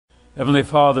Heavenly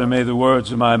Father, may the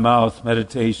words of my mouth,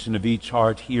 meditation of each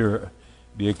heart here,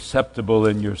 be acceptable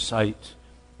in your sight.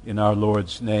 In our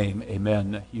Lord's name,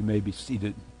 amen. You may be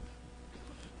seated.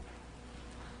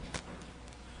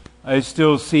 I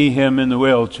still see him in the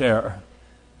wheelchair.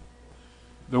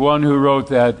 The one who wrote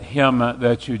that hymn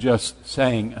that you just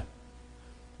sang.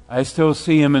 I still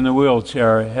see him in the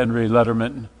wheelchair, Henry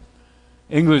Letterman,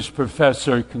 English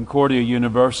professor at Concordia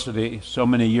University so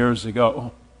many years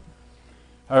ago.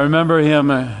 I remember him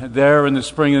there in the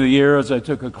spring of the year as I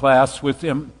took a class with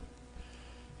him.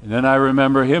 And then I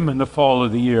remember him in the fall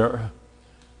of the year,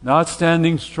 not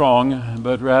standing strong,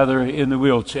 but rather in the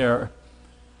wheelchair,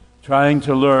 trying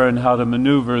to learn how to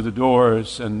maneuver the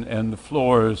doors and the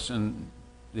floors and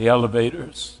the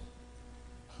elevators.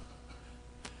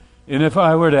 And if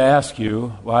I were to ask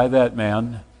you why that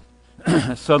man,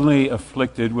 suddenly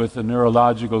afflicted with a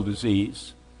neurological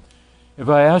disease, if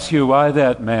I ask you why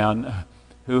that man,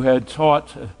 who had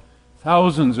taught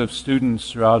thousands of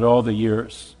students throughout all the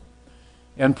years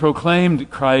and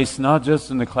proclaimed Christ not just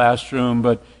in the classroom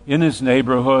but in his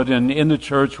neighborhood and in the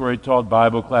church where he taught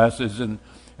Bible classes, and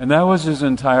that was his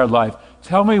entire life.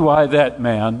 Tell me why that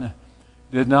man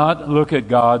did not look at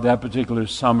God that particular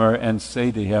summer and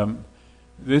say to him,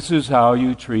 "This is how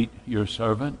you treat your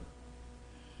servant.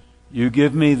 You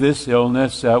give me this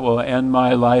illness that will end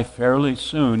my life fairly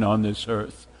soon on this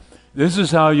earth. This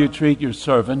is how you treat your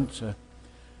servant."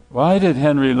 Why did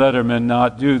Henry Letterman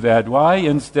not do that? Why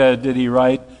instead did he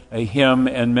write a hymn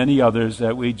and many others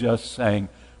that we just sang?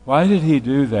 Why did he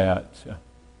do that?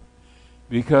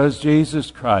 Because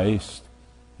Jesus Christ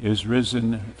is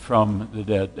risen from the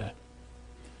dead.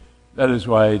 That is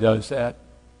why he does that.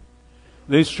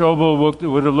 Lee Strobel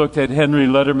would have looked at Henry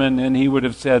Letterman and he would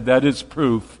have said, that is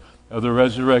proof of the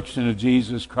resurrection of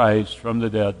Jesus Christ from the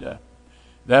dead.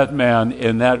 That man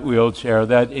in that wheelchair,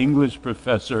 that English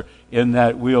professor in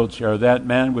that wheelchair, that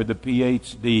man with the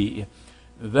PhD,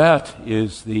 that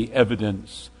is the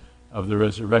evidence of the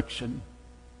resurrection.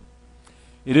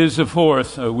 It is the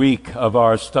fourth week of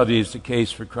our studies, The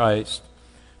Case for Christ.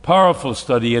 Powerful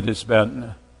study it has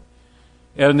been.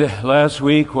 And last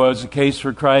week was The Case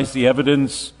for Christ, the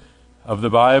evidence of the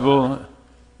Bible,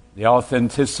 the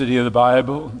authenticity of the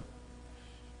Bible.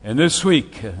 And this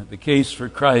week, The Case for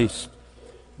Christ,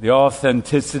 the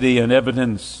authenticity and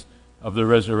evidence of the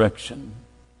resurrection.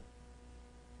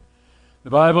 The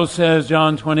Bible says,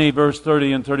 John 20, verse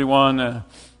 30 and 31,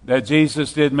 that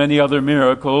Jesus did many other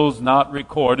miracles, not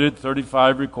recorded,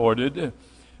 35 recorded,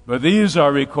 but these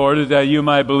are recorded that you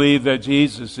might believe that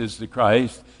Jesus is the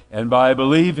Christ, and by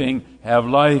believing have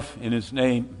life in his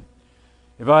name.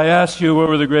 If I ask you what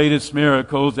were the greatest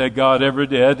miracles that God ever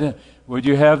did, would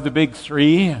you have the big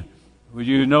three? Would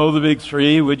you know the big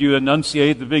three? Would you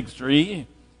enunciate the big three?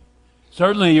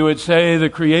 Certainly you would say the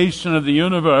creation of the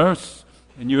universe,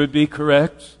 and you would be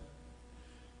correct.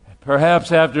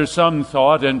 Perhaps after some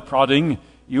thought and prodding,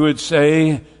 you would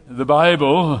say the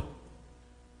Bible,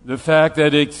 the fact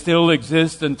that it still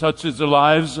exists and touches the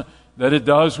lives that it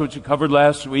does, which we covered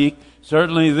last week.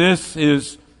 Certainly this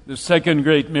is the second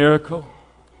great miracle.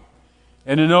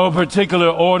 And in no particular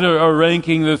order or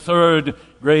ranking, the third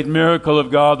great miracle of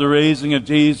God, the raising of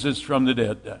Jesus from the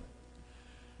dead.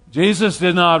 Jesus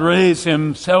did not raise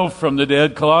himself from the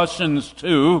dead. Colossians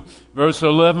 2, verse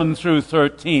 11 through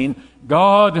 13.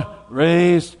 God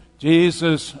raised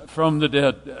Jesus from the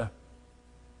dead.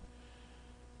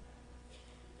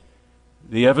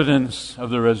 The evidence of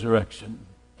the resurrection.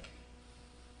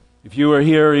 If you were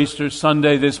here Easter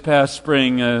Sunday this past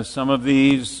spring, some of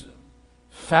these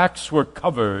facts were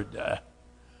covered.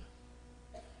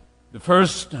 The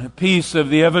first piece of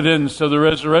the evidence of the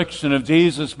resurrection of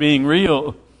Jesus being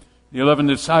real, the 11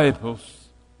 disciples.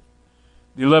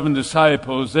 The 11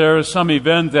 disciples, there is some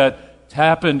event that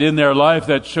happened in their life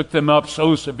that shook them up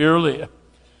so severely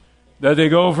that they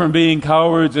go from being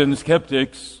cowards and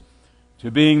skeptics to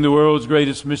being the world's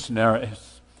greatest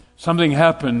missionaries. Something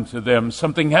happened to them.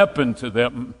 Something happened to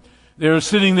them. They were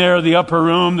sitting there in the upper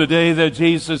room the day that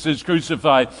Jesus is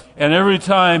crucified. And every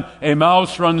time a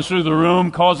mouse runs through the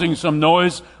room causing some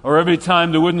noise, or every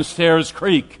time the wooden stairs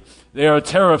creak, they are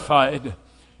terrified.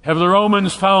 Have the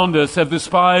Romans found us? Have the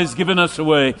spies given us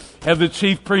away? Have the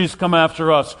chief priests come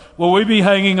after us? Will we be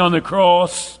hanging on the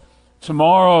cross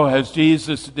tomorrow as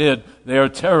Jesus did? They are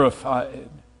terrified.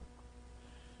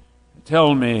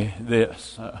 Tell me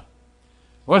this.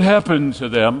 What happened to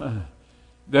them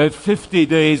that 50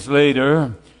 days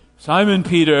later, Simon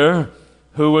Peter,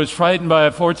 who was frightened by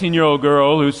a 14-year-old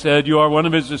girl who said, "You are one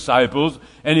of his disciples,"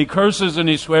 and he curses and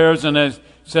he swears and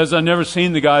says, "I've never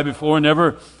seen the guy before,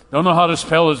 don't know how to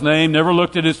spell his name, never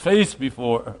looked at his face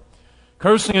before,"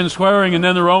 cursing and swearing, and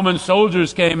then the Roman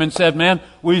soldiers came and said, man,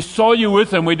 we saw you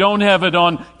with him. We don't have it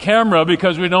on camera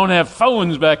because we don't have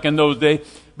phones back in those days,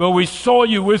 but we saw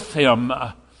you with him.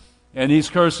 And he's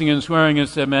cursing and swearing and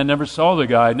said, man, never saw the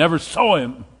guy, never saw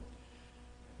him.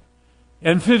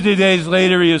 And 50 days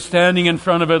later, he is standing in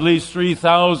front of at least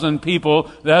 3,000 people.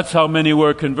 That's how many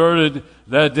were converted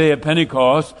that day at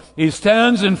Pentecost. He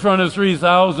stands in front of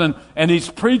 3,000 and he's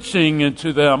preaching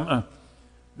to them.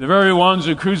 The very ones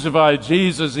who crucified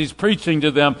Jesus, he's preaching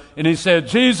to them. And he said,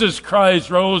 Jesus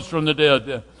Christ rose from the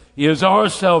dead. He is our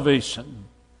salvation.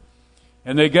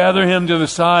 And they gather him to the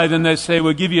side and they say,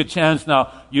 we'll give you a chance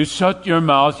now. You shut your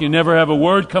mouth. You never have a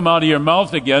word come out of your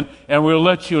mouth again, and we'll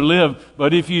let you live.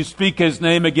 But if you speak his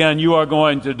name again, you are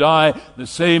going to die the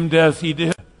same death he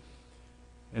did.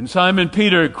 And Simon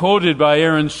Peter, quoted by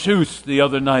Aaron Schuss the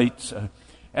other night,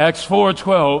 Acts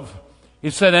 4:12,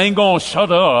 he said, ain't going to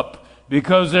shut up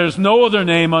because there's no other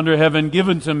name under heaven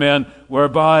given to men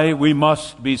whereby we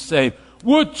must be saved.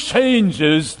 What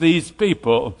changes these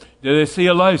people? Did they see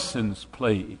a license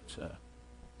plate?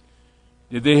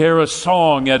 Did they hear a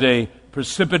song at a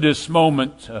precipitous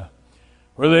moment?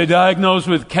 Were they diagnosed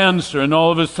with cancer and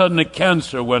all of a sudden the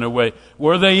cancer went away?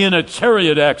 Were they in a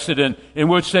chariot accident in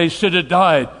which they should have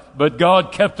died, but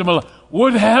God kept them alive?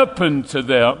 What happened to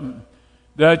them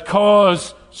that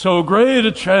caused so great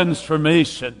a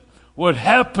transformation? What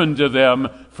happened to them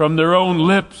from their own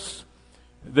lips?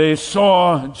 They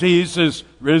saw Jesus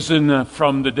risen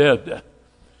from the dead.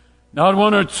 Not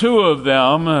one or two of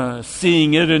them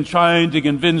seeing it and trying to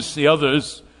convince the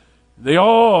others. They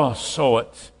all saw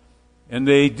it, and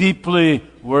they deeply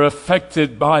were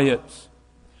affected by it.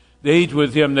 They ate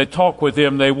with him, they talked with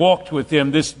him, they walked with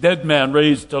him, this dead man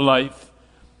raised to life.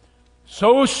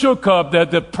 So shook up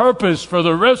that the purpose for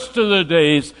the rest of their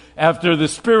days after the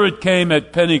Spirit came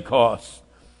at Pentecost,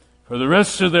 for the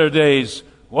rest of their days,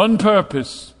 one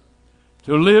purpose,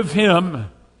 to live him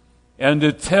and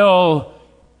to tell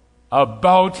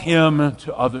about him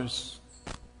to others.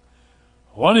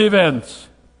 One event,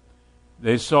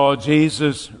 they saw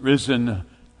Jesus risen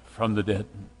from the dead.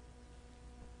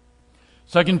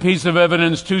 Second piece of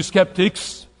evidence, two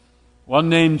skeptics, one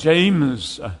named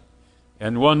James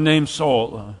and one named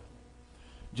Saul.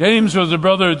 James was the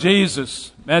brother of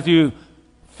Jesus. Matthew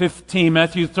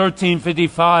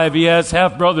 13:55, he has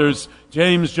half-brothers,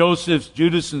 James, Joseph,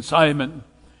 Judas, and Simon.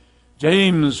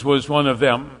 James was one of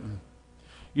them.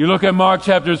 You look at Mark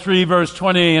chapter 3, verse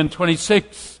 20 and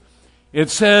 26. It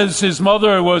says his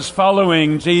mother was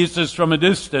following Jesus from a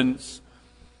distance.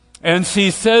 And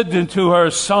she said to her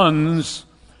sons,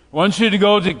 I want you to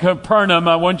go to Capernaum.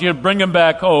 I want you to bring him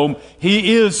back home.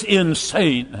 He is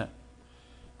insane.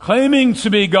 Claiming to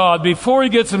be God before he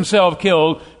gets himself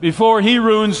killed, before he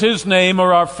ruins his name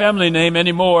or our family name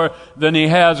any more than he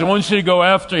has. I want you to go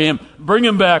after him. Bring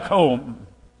him back home.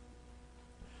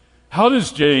 How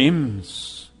does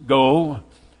James go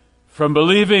from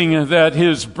believing that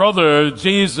his brother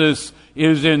Jesus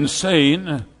is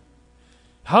insane?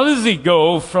 How does he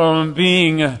go from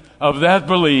being of that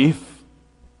belief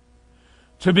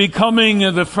to becoming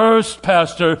the first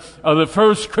pastor of the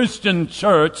first Christian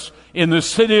church in the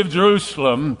city of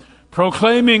Jerusalem,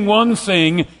 proclaiming one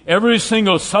thing every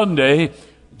single Sunday,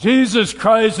 Jesus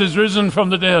Christ is risen from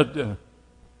the dead?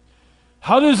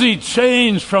 How does he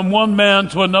change from one man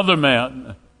to another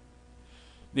man?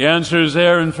 The answer is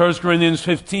there in 1 Corinthians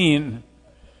 15.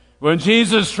 When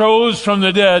Jesus rose from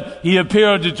the dead, he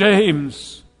appeared to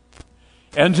James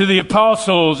and to the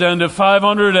apostles and to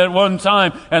 500 at one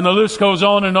time, and the list goes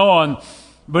on and on.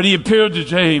 But he appeared to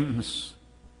James.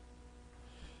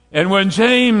 And when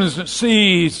James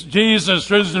sees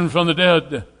Jesus risen from the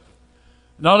dead,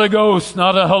 not a ghost,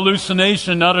 not a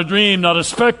hallucination, not a dream, not a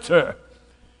specter,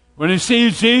 when he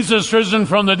sees Jesus risen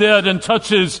from the dead and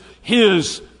touches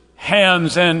his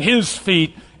hands and his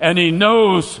feet, and he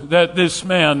knows that this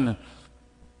man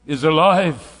is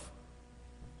alive.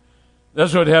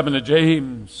 That's what happened to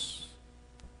James.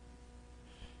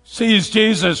 Sees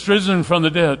Jesus risen from the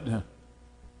dead.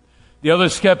 The other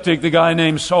skeptic, the guy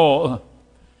named Saul,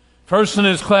 first in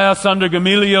his class under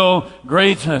Gamaliel,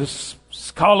 great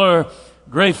scholar,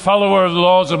 great follower of the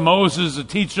laws of Moses, a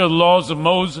teacher of the laws of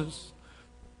Moses.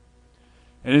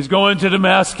 And he's going to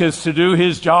Damascus to do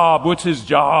his job. What's his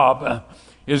job?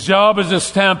 His job is to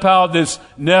stamp out this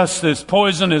nest, this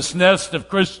poisonous nest of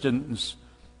Christians.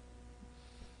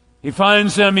 He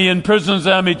finds them, he imprisons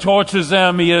them, he tortures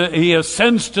them, he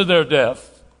assents to their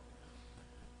death.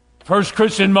 First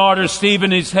Christian martyr,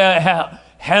 Stephen, he's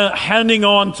handing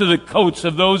on to the coats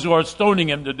of those who are stoning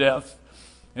him to death.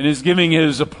 And he's giving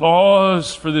his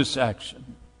applause for this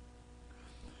action.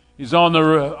 He's on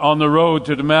the road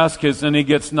to Damascus, and he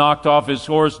gets knocked off his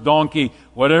horse, donkey,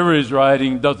 whatever he's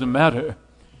riding, doesn't matter.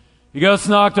 He gets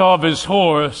knocked off his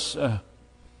horse, and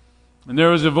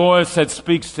there is a voice that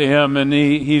speaks to him, and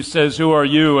he says, "Who are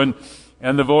you?" And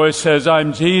the voice says,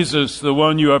 "I'm Jesus, the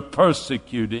one you are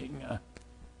persecuting."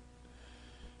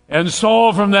 And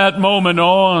Saul, from that moment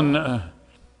on,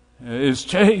 is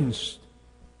changed.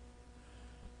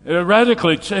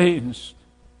 Radically changed.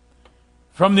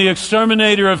 From the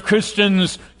exterminator of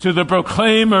Christians to the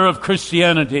proclaimer of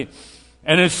Christianity.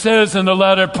 And it says in the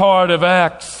latter part of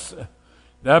Acts,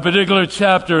 that particular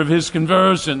chapter of his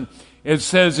conversion, it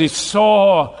says he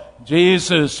saw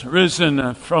Jesus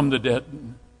risen from the dead.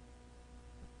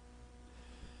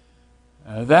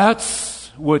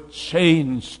 That's what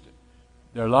changed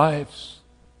their lives.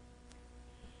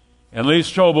 And Lee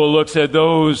Strobel looks at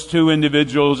those two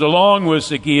individuals, along with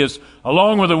Zacchaeus,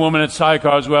 along with the woman at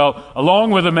Sychar's well,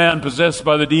 along with the man possessed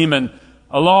by the demon,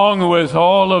 along with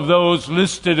all of those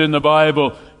listed in the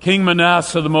Bible, King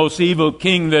Manasseh, the most evil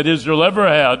king that Israel ever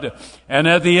had. And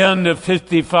at the end of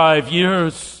 55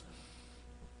 years,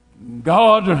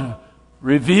 God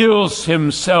reveals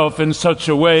himself in such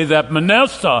a way that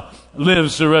Manasseh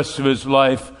lives the rest of his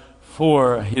life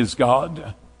for his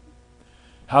God.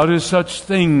 How do such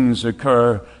things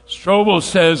occur? Strobel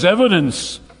says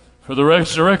evidence for the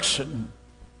resurrection.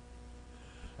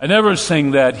 I never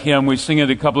sing that hymn. We sing it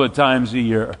a couple of times a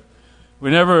year.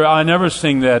 I never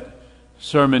sing that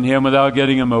sermon hymn without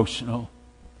getting emotional,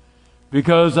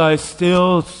 because I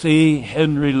still see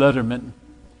Henry Letterman.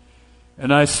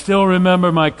 And I still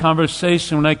remember my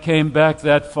conversation when I came back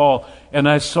that fall, and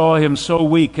I saw him so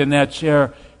weak in that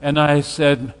chair, and I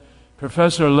said,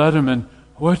 "Professor Letterman,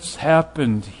 what's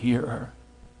happened here?"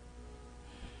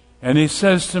 And he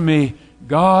says to me,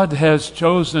 "God has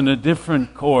chosen a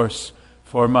different course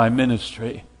for my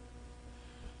ministry.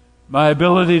 My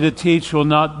ability to teach will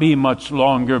not be much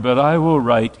longer, but I will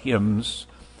write hymns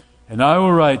and I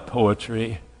will write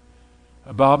poetry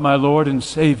about my Lord and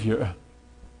Savior."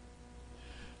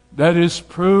 That is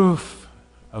proof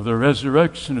of the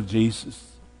resurrection of Jesus.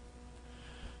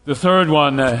 The third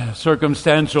one,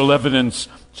 circumstantial evidence,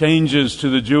 changes to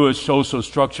the Jewish social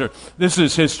structure. This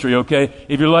is history, okay?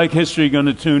 If you like history, you're going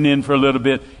to tune in for a little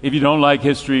bit. If you don't like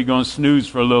history, you're going to snooze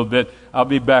for a little bit. I'll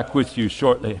be back with you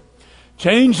shortly.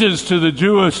 Changes to the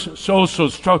Jewish social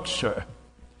structure.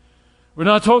 We're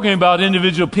not talking about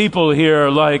individual people here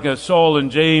like Saul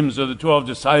and James or the 12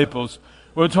 disciples.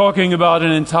 We're talking about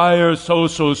an entire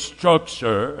social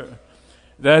structure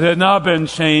that had not been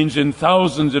changed in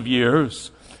thousands of years,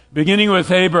 beginning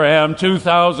with Abraham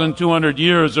 2,200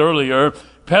 years earlier,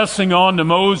 passing on to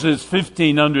Moses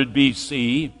 1500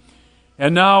 BC,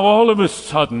 and now all of a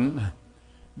sudden,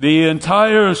 the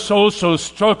entire social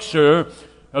structure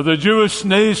of the Jewish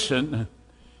nation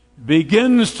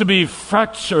begins to be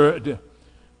fractured,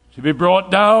 to be brought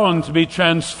down, to be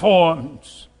transformed.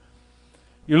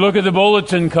 You look at the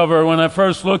bulletin cover. When I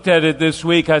first looked at it this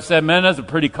week, I said, "Man, that's a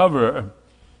pretty cover."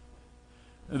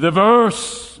 The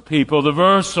verse, people, the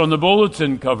verse on the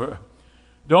bulletin cover,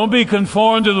 "Don't be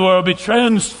conformed to the world, be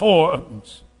transformed."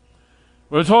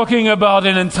 We're talking about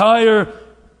an entire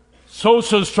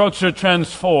social structure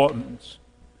transformed.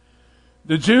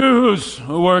 The Jews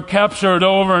were captured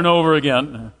over and over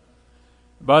again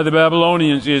by the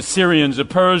Babylonians, the Assyrians, the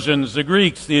Persians, the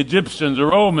Greeks, the Egyptians, the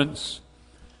Romans.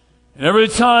 And every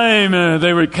time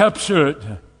they were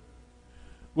captured,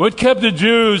 what kept the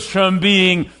Jews from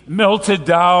being melted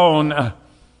down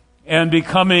and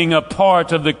becoming a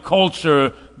part of the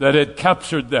culture that had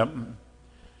captured them?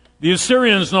 The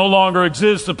Assyrians no longer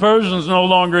exist. The Persians no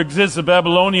longer exist. The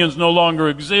Babylonians no longer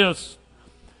exist.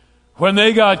 When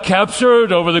they got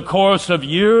captured over the course of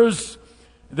years,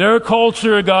 their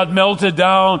culture got melted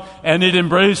down and it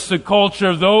embraced the culture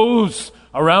of those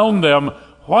around them.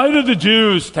 Why did the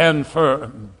Jews stand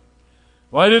firm?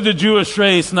 Why did the Jewish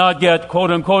race not get,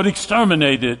 quote-unquote,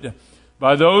 exterminated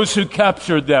by those who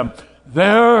captured them?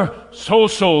 Their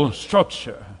social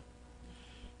structure.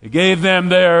 It gave them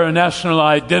their national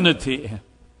identity.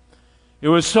 It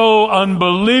was so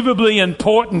unbelievably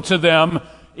important to them.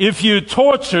 If you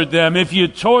tortured them, if you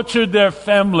tortured their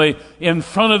family in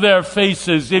front of their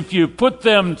faces, if you put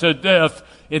them to death,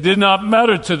 it did not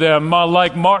matter to them.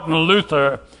 Like Martin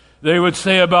Luther, they would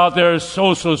say about their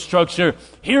social structure,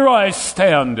 "Here I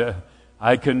stand,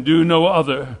 I can do no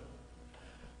other."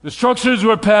 The structures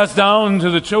were passed down to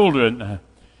the children.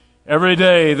 Every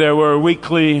day there were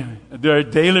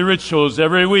daily rituals.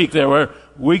 Every week there were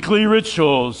weekly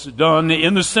rituals done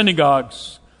in the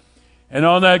synagogues. And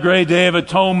on that great day of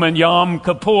atonement, Yom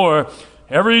Kippur,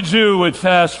 every Jew would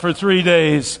fast for 3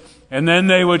 days And then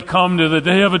they would come to the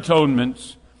Day of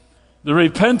Atonement, the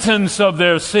repentance of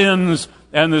their sins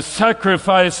and the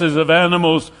sacrifices of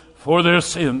animals for their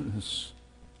sins.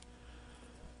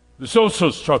 The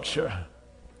social structure.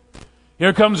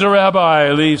 Here comes a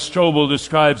rabbi, Lee Strobel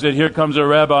describes it. Here comes a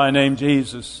rabbi named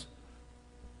Jesus.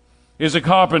 He's a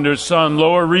carpenter's son,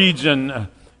 lower region,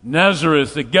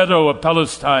 Nazareth, the ghetto of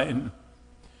Palestine.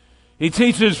 He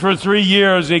teaches for 3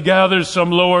 years. He gathers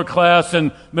some lower class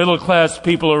and middle class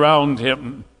people around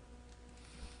him.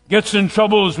 Gets in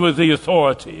troubles with the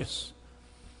authorities.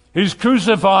 He's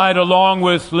crucified along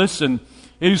with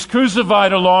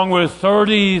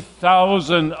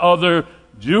 30,000 other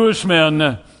Jewish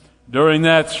men during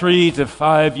that 3 to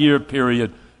 5 year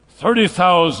period.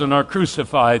 30,000 are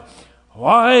crucified.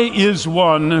 Why is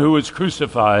one who is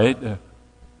crucified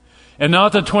and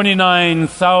not the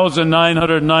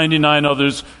 29,999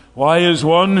 others? Why is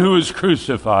one who is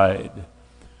crucified?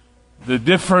 The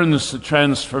difference, the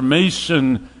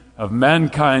transformation of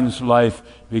mankind's life,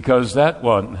 because that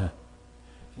one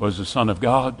was the Son of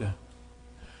God.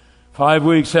 5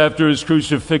 weeks after his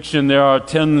crucifixion, there are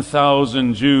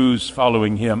 10,000 Jews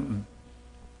following him.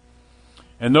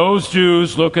 And those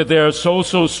Jews look at their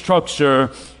social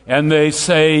structure and they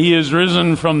say, he is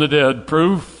risen from the dead.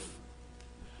 Proof?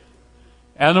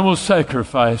 Animal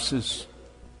sacrifices.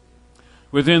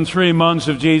 Within 3 months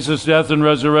of Jesus' death and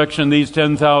resurrection, these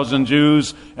 10,000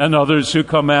 Jews and others who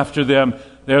come after them,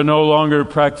 they're no longer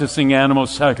practicing animal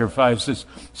sacrifices.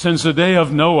 Since the day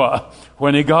of Noah,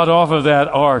 when he got off of that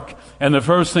ark, and the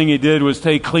first thing he did was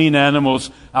take clean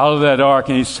animals out of that ark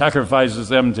and he sacrifices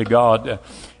them to God.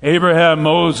 Abraham,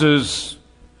 Moses,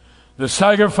 the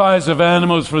sacrifice of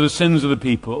animals for the sins of the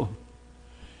people.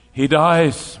 He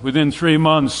dies within 3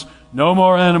 months. No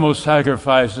more animal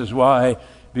sacrifices. Why?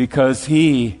 Because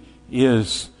he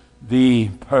is the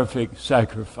perfect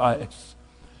sacrifice.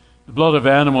 The blood of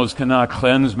animals cannot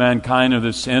cleanse mankind of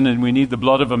the sin, and we need the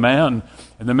blood of a man,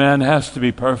 and the man has to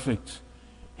be perfect.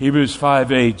 Hebrews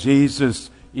 5:8, Jesus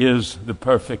is the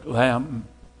perfect Lamb.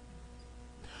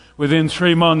 Within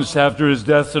 3 months after his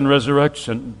death and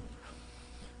resurrection,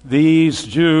 these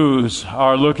Jews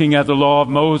are looking at the law of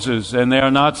Moses, and they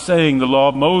are not saying the law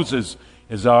of Moses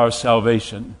is our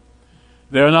salvation.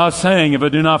 They are not saying, if I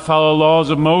do not follow the laws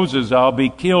of Moses, I'll be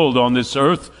killed on this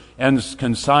earth and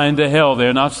consigned to hell.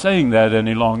 They're not saying that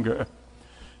any longer.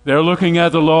 They're looking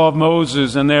at the law of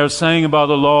Moses, and they're saying about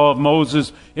the law of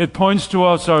Moses, it points to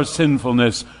us our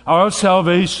sinfulness. Our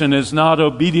salvation is not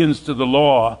obedience to the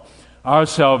law. Our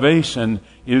salvation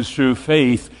is through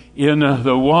faith in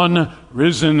the one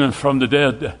risen from the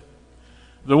dead.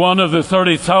 The one of the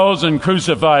 30,000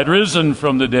 crucified, risen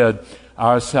from the dead.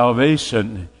 Our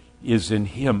salvation is in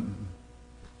him.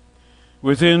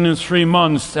 Within 3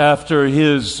 months after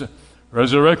his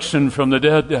resurrection from the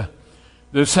dead,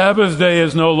 the Sabbath day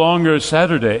is no longer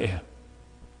Saturday.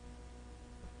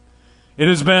 It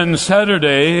has been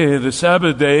Saturday, the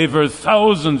Sabbath day, for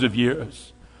thousands of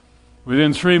years.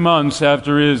 Within 3 months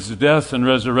after his death and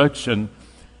resurrection,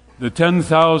 the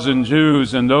 10,000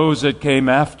 Jews and those that came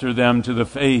after them to the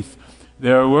faith,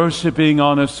 they are worshiping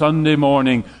on a Sunday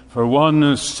morning for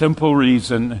one simple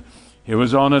reason. It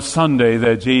was on a Sunday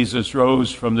that Jesus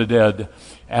rose from the dead,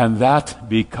 and that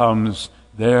becomes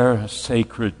their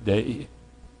sacred day.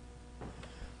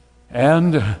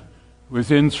 And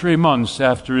within 3 months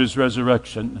after his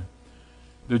resurrection,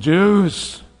 the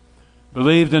Jews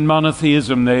believed in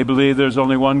monotheism. They believed there's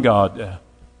only one God.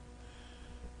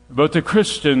 But the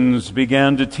Christians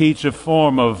began to teach a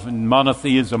form of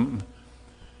monotheism.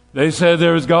 They said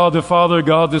there is God the Father,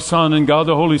 God the Son, and God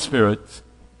the Holy Spirit.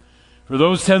 For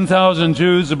those 10,000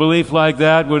 Jews, a belief like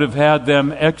that would have had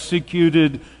them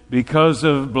executed because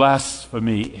of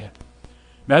blasphemy.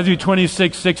 Matthew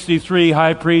 26:63,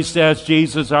 high priest asked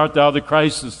Jesus, art thou the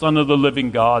Christ, the Son of the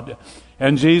living God?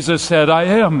 And Jesus said, I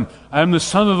am the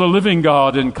Son of the living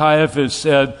God. And Caiaphas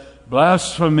said,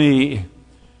 blasphemy,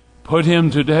 put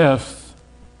him to death.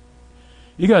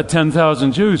 You got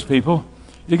 10,000 Jews, people.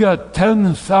 You got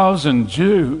 10,000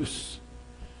 Jews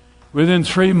within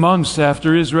 3 months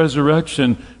after his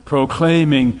resurrection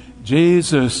proclaiming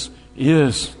Jesus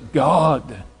is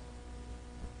God.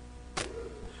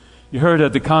 You heard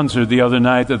at the concert the other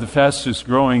night that the fastest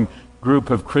growing group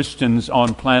of Christians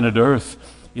on planet Earth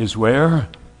is where?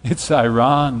 It's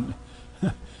Iran.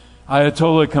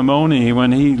 Ayatollah Khamenei,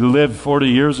 when he lived 40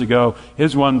 years ago,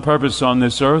 his one purpose on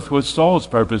this earth was Saul's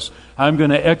purpose. I'm going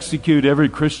to execute every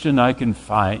Christian I can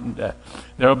find.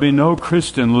 There will be no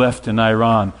Christian left in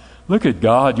Iran. Look at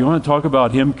God. You want to talk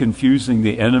about him confusing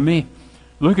the enemy?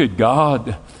 Look at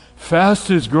God.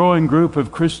 Fastest growing group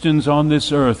of Christians on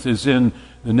this earth is in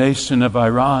the nation of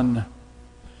Iran,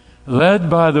 led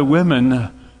by the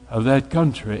women of that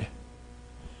country,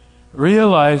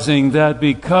 realizing that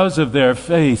because of their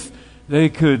faith, they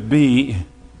could be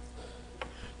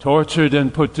tortured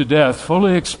and put to death,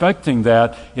 fully expecting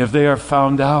that if they are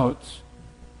found out.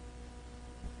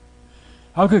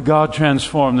 How could God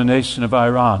transform the nation of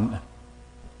Iran?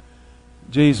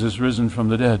 Jesus risen from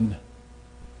the dead.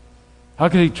 How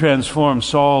could he transform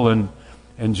Saul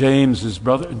and James, his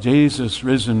brother? Jesus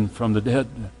risen from the dead.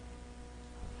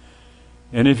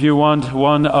 And if you want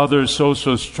one other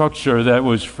social structure that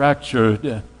was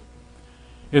fractured,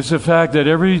 it's the fact that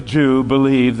every Jew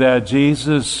believed that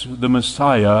Jesus, the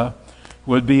Messiah,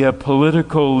 would be a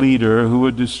political leader who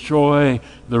would destroy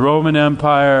the Roman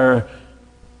Empire,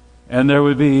 and there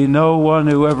would be no one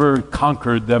who ever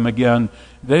conquered them again.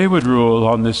 They would rule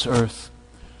on this earth.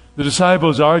 The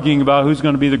disciples arguing about who's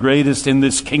going to be the greatest in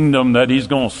this kingdom that he's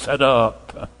going to set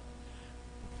up.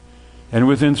 And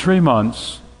within 3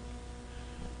 months,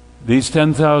 these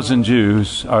 10,000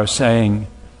 Jews are saying,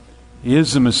 he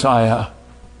is the Messiah.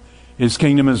 His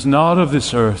kingdom is not of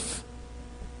this earth.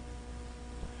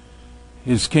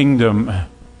 His kingdom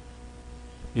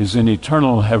is an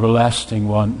eternal, everlasting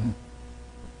one.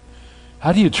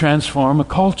 How do you transform a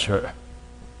culture?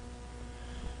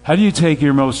 How do you take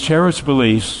your most cherished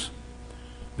beliefs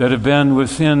that have been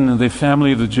within the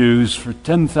family of the Jews for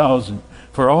 10,000,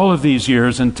 for all of these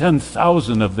years, and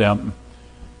 10,000 of them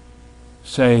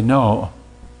say no?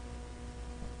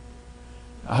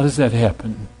 How does that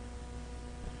happen?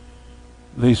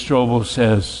 Lee Strobel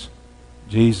says,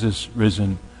 Jesus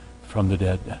risen from the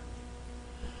dead.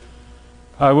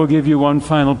 I will give you one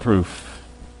final proof.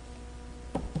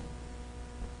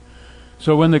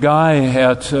 So when the guy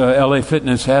at LA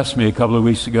Fitness asked me a couple of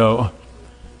weeks ago,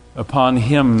 upon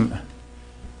him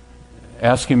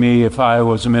asking me if I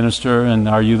was a minister and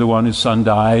are you the one whose son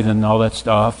died and all that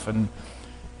stuff, and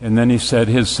then he said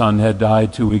his son had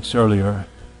died 2 weeks earlier.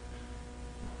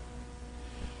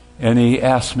 And he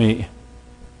asked me,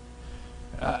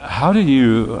 how did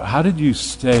you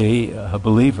stay a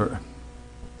believer?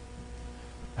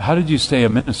 How did you stay a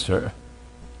minister?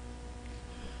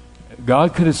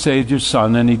 God could have saved your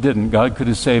son and he didn't. God could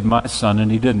have saved my son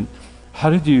and he didn't.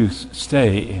 How did you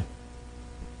stay?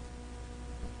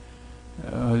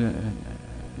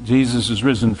 Jesus is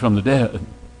risen from the dead.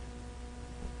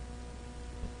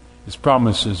 His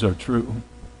promises are true.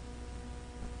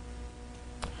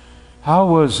 How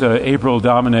was April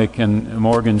Dominic and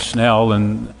Morgan Schnell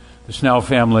and the Schnell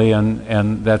family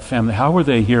and that family, how were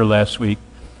they here last week?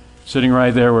 Sitting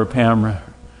right there where Pam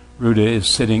Ruda is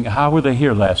sitting. How were they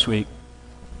here last week?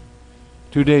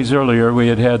 2 days earlier, we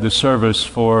had the service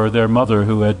for their mother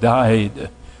who had died,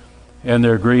 and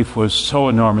their grief was so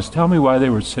enormous. Tell me why they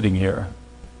were sitting here.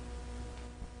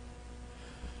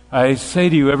 I say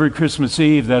to you every Christmas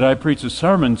Eve that I preach a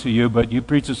sermon to you, but you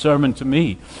preach a sermon to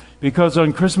me. Because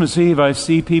on Christmas Eve, I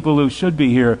see people who should be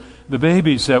here, the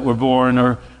babies that were born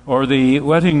or the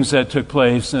weddings that took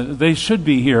place. They should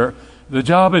be here. The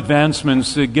job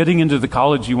advancements, getting into the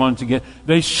college you want to get,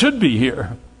 they should be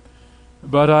here.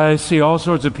 But I see all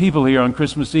sorts of people here on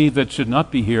Christmas Eve that should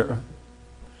not be here.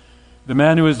 The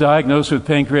man who was diagnosed with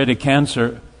pancreatic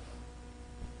cancer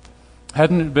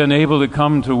hadn't been able to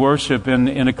come to worship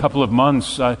in a couple of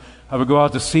months. I would go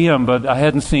out to see him, but I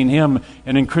hadn't seen him.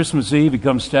 And in Christmas Eve, he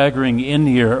comes staggering in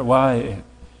here. Why?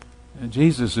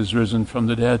 Jesus is risen from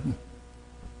the dead.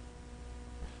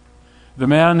 The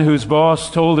man whose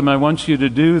boss told him, I want you to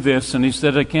do this, and he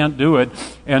said, I can't do it.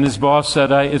 And his boss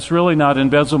said, it's really not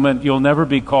embezzlement. You'll never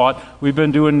be caught. We've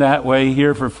been doing that way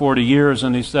here for 40 years.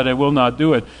 And he said, I will not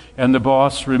do it. And the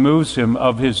boss removes him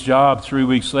of his job 3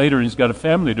 weeks later, and he's got a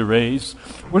family to raise.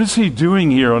 What is he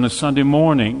doing here on a Sunday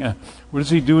morning? What is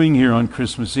he doing here on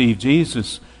Christmas Eve?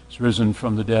 Jesus is risen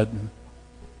from the dead.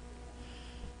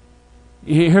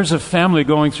 Here's a family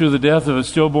going through the death of a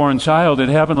stillborn child. It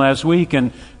happened last week,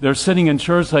 and they're sitting in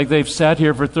church like they've sat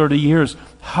here for 30 years.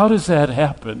 How does that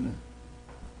happen?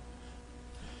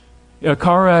 A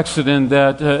car accident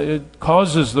that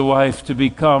causes the wife to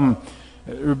become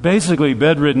basically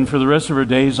bedridden for the rest of her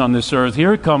days on this earth.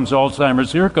 Here comes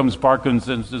Alzheimer's. Here comes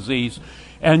Parkinson's disease.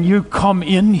 And you come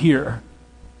in here.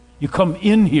 You come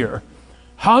in here.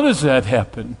 How does that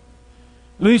happen?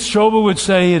 Lee Strobel would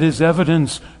say it is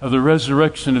evidence of the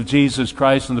resurrection of Jesus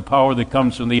Christ and the power that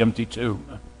comes from the empty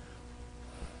tomb.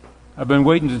 I've been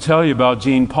waiting to tell you about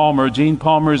Jean Palmer. Jean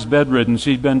Palmer is bedridden.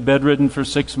 She's been bedridden for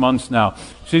 6 months now.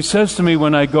 She says to me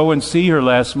when I go and see her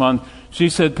last month, she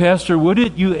said, Pastor, would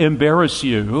it embarrass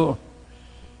you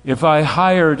if I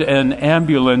hired an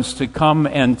ambulance to come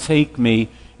and take me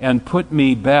and put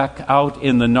me back out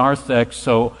in the narthex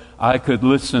so I could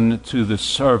listen to the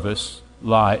service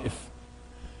live.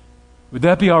 Would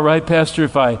that be all right, Pastor,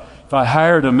 if I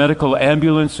hired a medical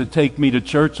ambulance to take me to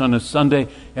church on a Sunday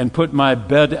and put my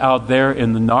bed out there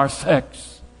in the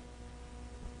narthex?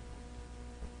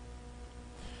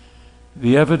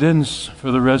 The evidence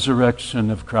for the resurrection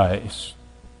of Christ.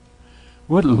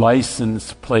 What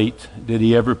license plate did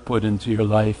he ever put into your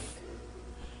life?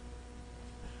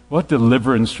 What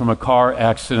deliverance from a car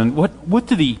accident? What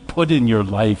did he put in your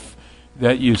life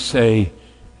that you say,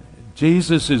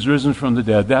 Jesus is risen from the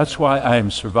dead. That's why I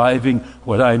am surviving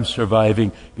what I'm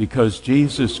surviving, because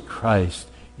Jesus Christ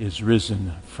is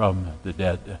risen from the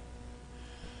dead.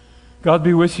 God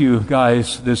be with you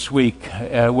guys this week,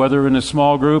 whether in a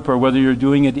small group or whether you're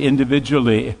doing it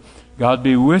individually. God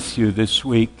be with you this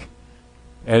week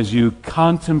as you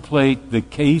contemplate the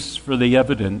case for the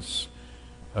evidence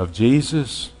of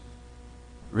Jesus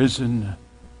risen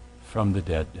from the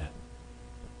dead.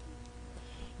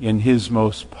 In his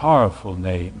most powerful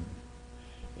name,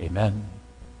 amen.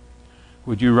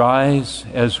 Would you rise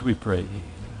as we pray?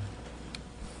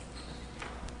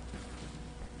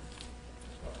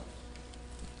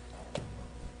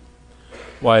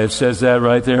 Why, it says that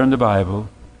right there in the Bible.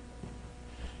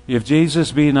 If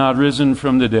Jesus be not risen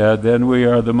from the dead, then we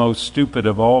are the most stupid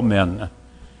of all men.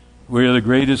 We are the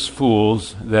greatest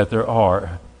fools that there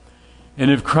are. And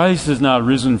if Christ is not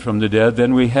risen from the dead,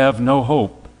 then we have no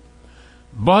hope.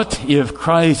 But if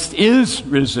Christ is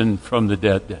risen from the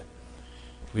dead,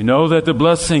 we know that the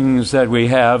blessings that we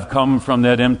have come from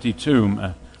that empty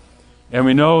tomb. And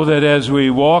we know that as we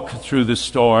walk through the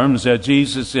storms that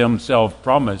Jesus himself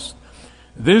promised,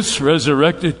 this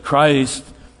resurrected Christ,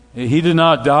 he did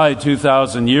not die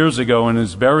 2,000 years ago and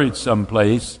is buried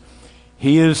someplace.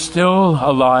 He is still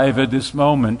alive at this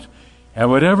moment. And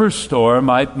whatever storm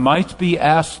I might be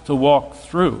asked to walk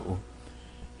through,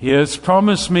 he has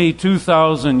promised me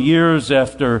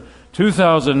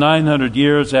 2,900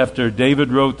 years after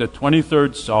David wrote the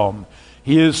 23rd Psalm,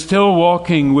 he is still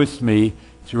walking with me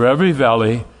through every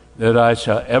valley that I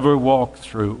shall ever walk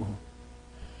through.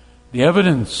 The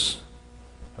evidence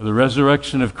of the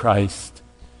resurrection of Christ,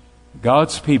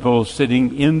 God's people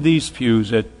sitting in these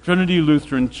pews at Trinity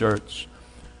Lutheran Church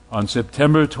on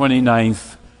September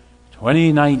 29th,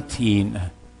 2019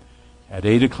 at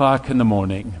 8 o'clock in the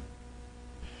morning,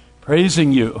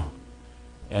 praising you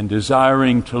and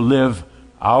desiring to live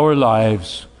our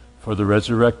lives for the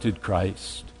resurrected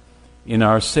Christ. In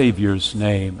our Savior's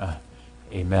name,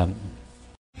 amen.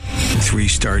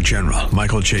 3-star General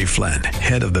Michael J. Flynn,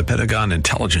 head of the Pentagon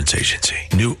Intelligence Agency,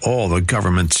 knew all the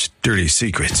government's dirty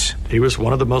secrets. He was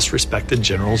one of the most respected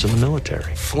generals in the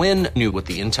military. Flynn knew what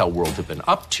the intel world had been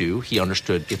up to. He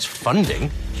understood its funding.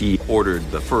 He ordered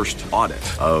the first audit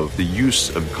of the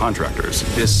use of contractors.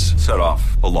 This set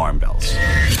off alarm bells.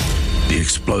 The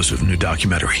explosive new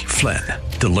documentary, Flynn,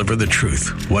 Deliver the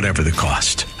Truth, Whatever the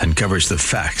Cost, uncovers the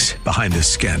facts behind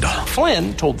this scandal.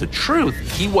 Flynn told the truth.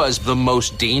 He was the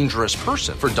most dangerous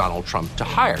person for Donald Trump to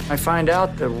hire. I find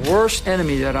out the worst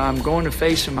enemy that I'm going to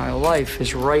face in my life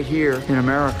is right here in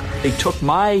America. They took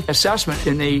my assessment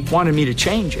and they wanted me to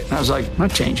change it. And I was like, I'm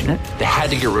not changing it. They had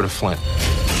to get rid of Flynn.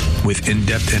 With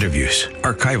in-depth interviews,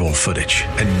 archival footage,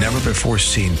 and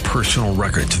never-before-seen personal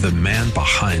records of the man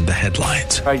behind the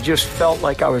headlines. I just felt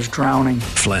like I was drowning.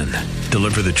 Flynn,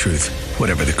 Deliver the Truth,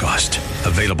 Whatever the Cost.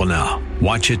 Available now.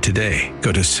 Watch it today.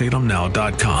 Go to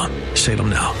salemnow.com.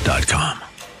 salemnow.com.